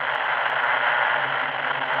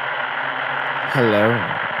Hello,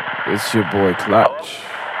 it's your boy Clutch,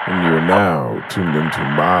 and you're now tuned into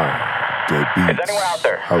my Dead Beats Is anyone out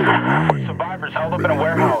there? Halloween. Survivors held up in a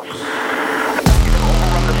warehouse.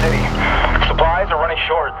 Overrun the city. Supplies are running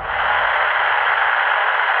short.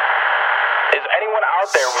 Is anyone out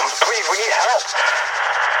there? Please, we need help.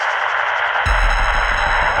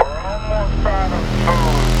 We're almost out of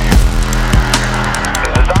food.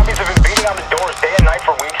 The zombies have been beating on the doors day and night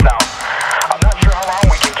for weeks now. I'm not sure how long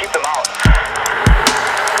we can keep them out.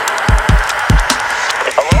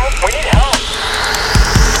 Hello? We need help.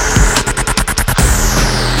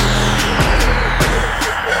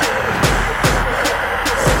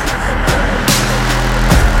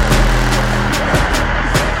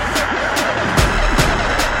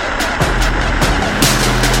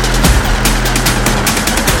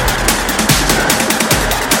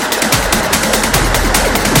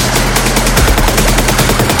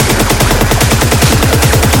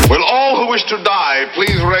 Will all who wish to die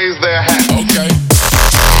please raise their hands? Okay.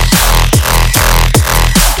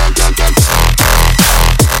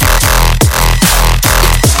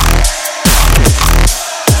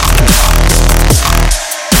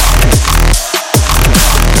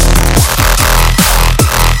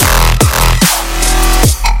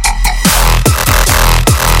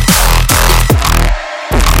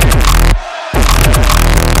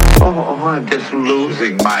 Oh, I'm just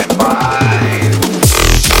losing my mind.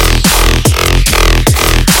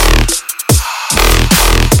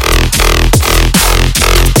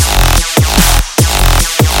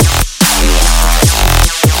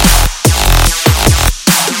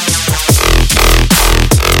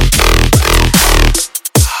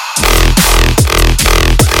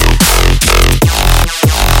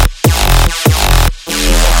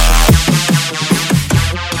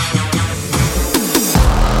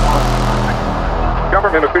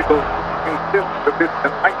 Government officials insist that this is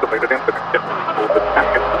an isolated incident.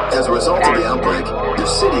 As a result of the outbreak, your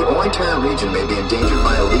city or entire region may be endangered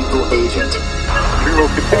by a lethal agent. We will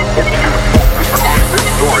continue to this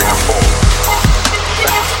story unfolds.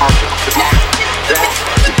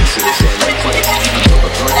 To consider staying in place until the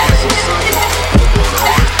threat has subsided or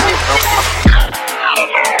blown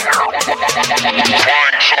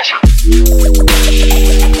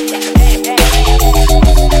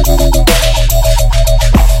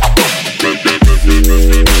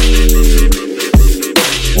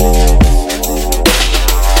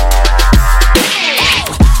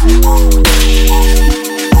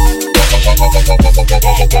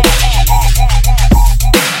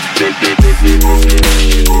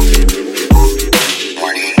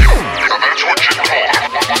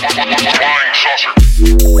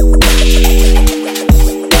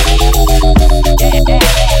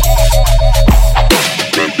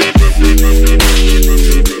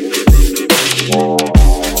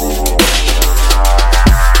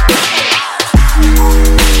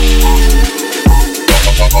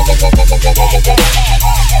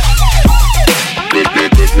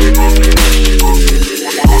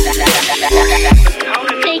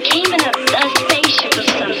They came in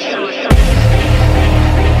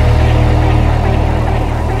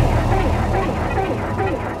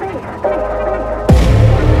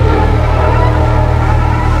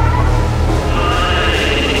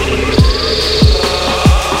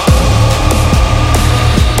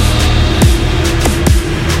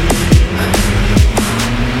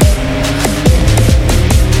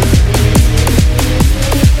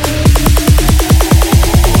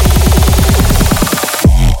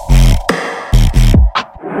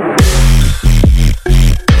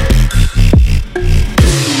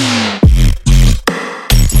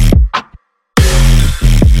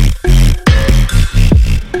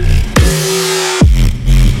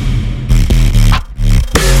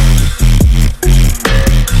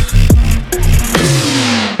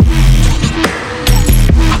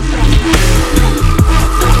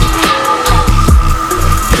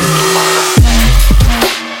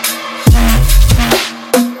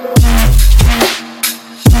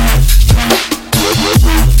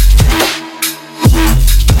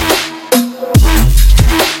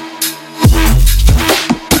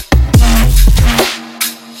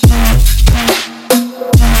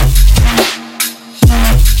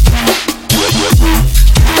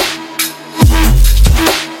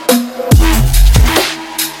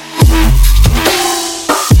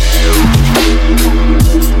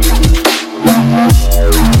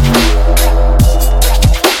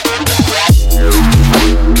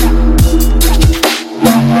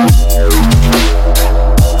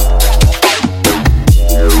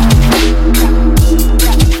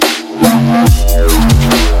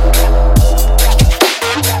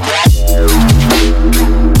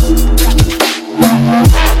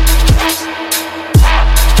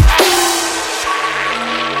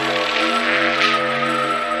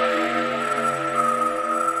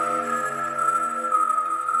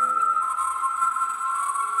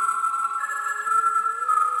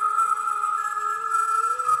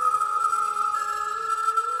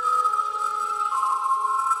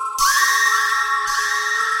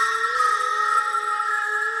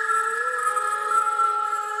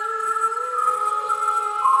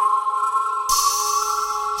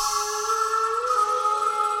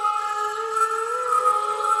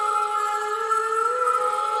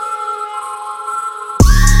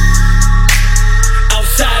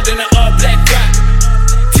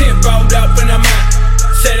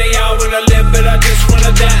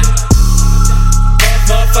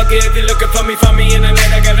for me in the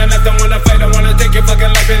net. I got nothing when I fight. I wanna take your fucking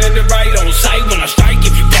life and end it right on sight. When I strike,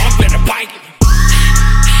 if you walk, better bite.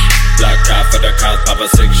 Black eye for the cops, pop a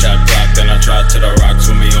 6-shot drop. Then I try to the rocks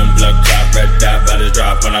with me on blood clot. Red dot, body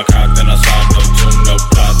drop when I cock. Then I saw no tune, no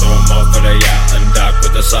plot. Throw 'em off for the yacht and dock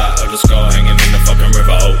with the side of the skull hanging in the fucking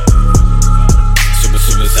river. Oh,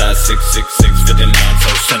 suicide 666 59, so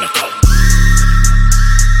cynical.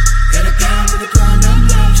 Got a pound in the ground, I'm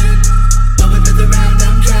lounging. Bumping to the round,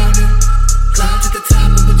 I'm drowning. Climb to the top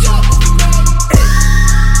of the job of the ground.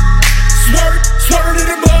 Swerve in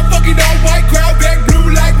the motherfucking all white crowd. Back blue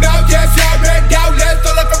like now, yes, I red out. Let's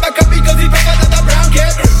stole it from my company cause he fuck another brown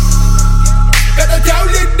cat. Got the town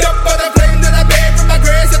lit up by the flame that I made from my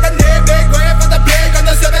grave. 7 day big grave for the plague on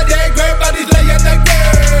the 7-day grave. Bodies laying the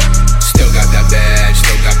grave. Still got that badge,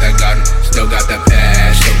 still got that gun, still got the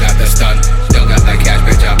patch, still got the stun, still got that cash,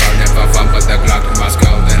 bitch, I burn it for fun, put the Glock in my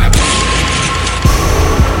skull, then I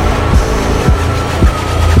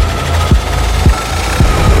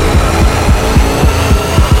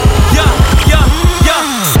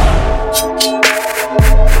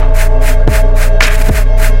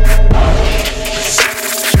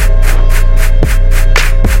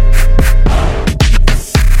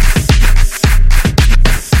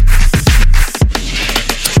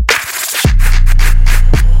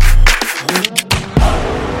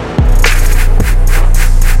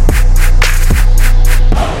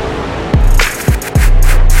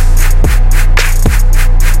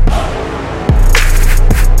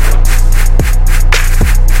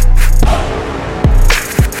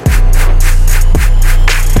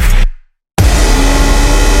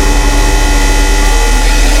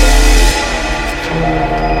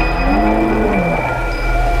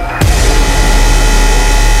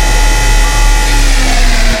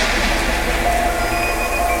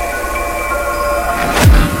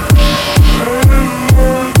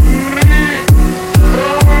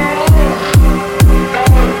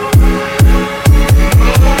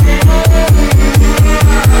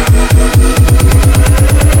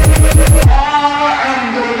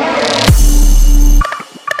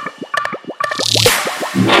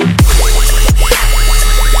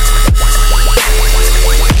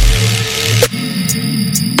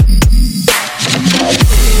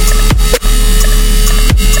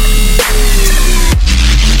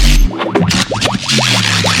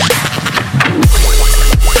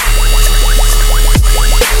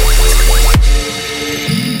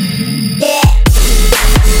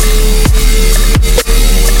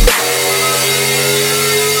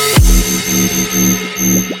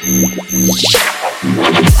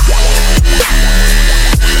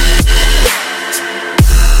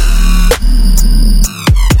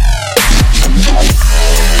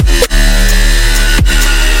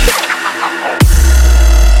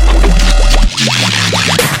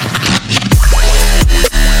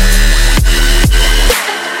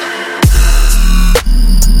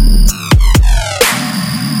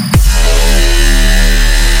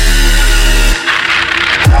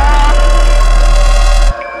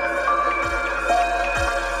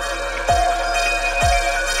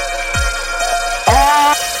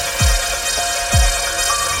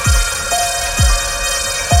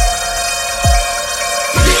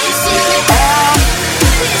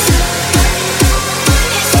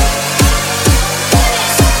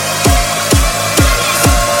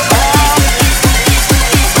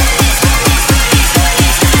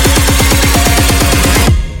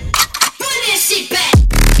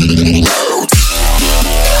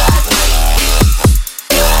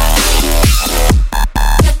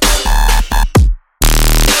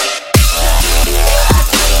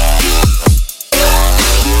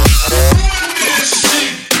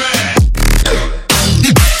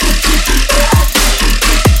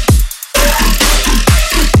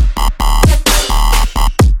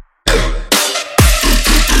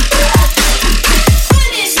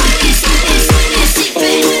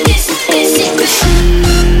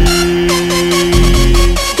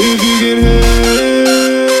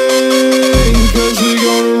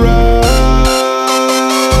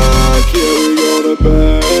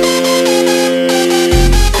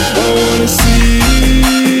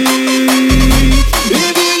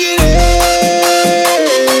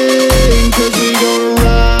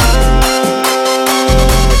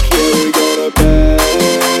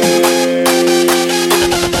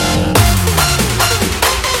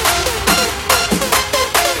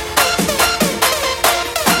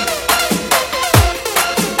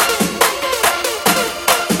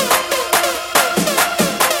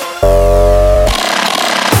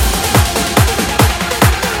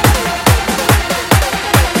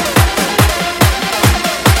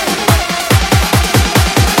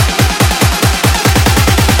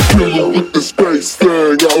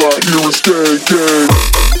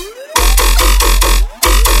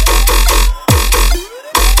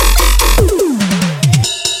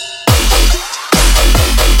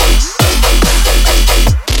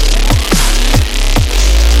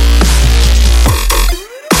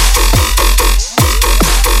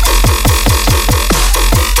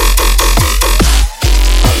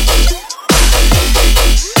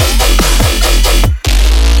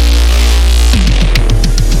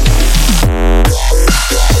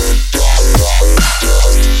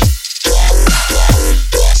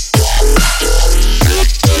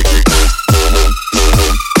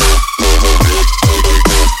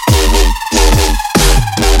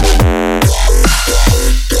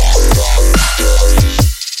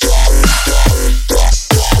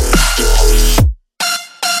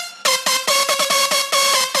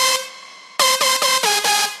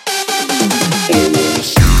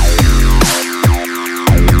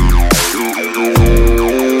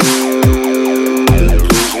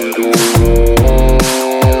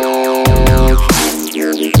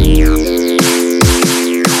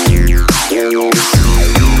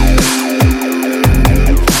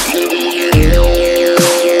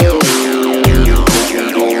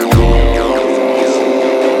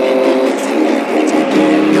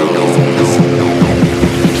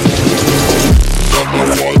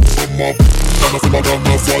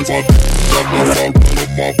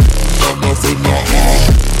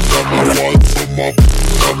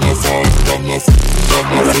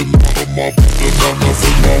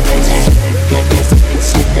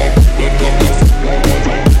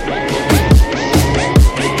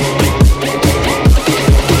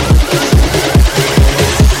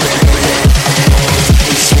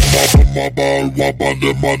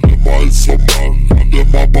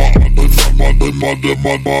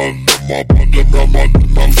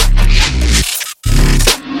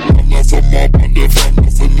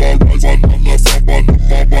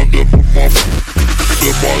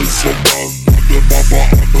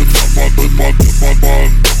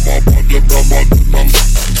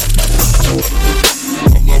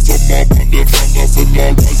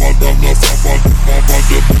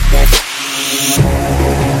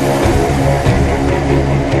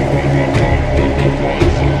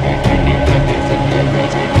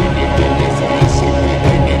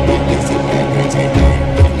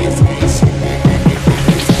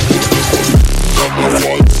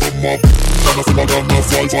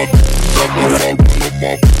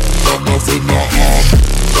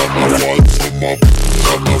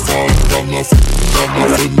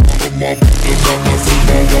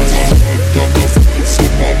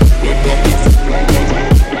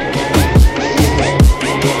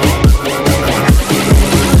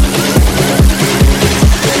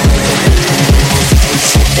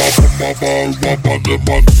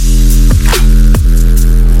Ball,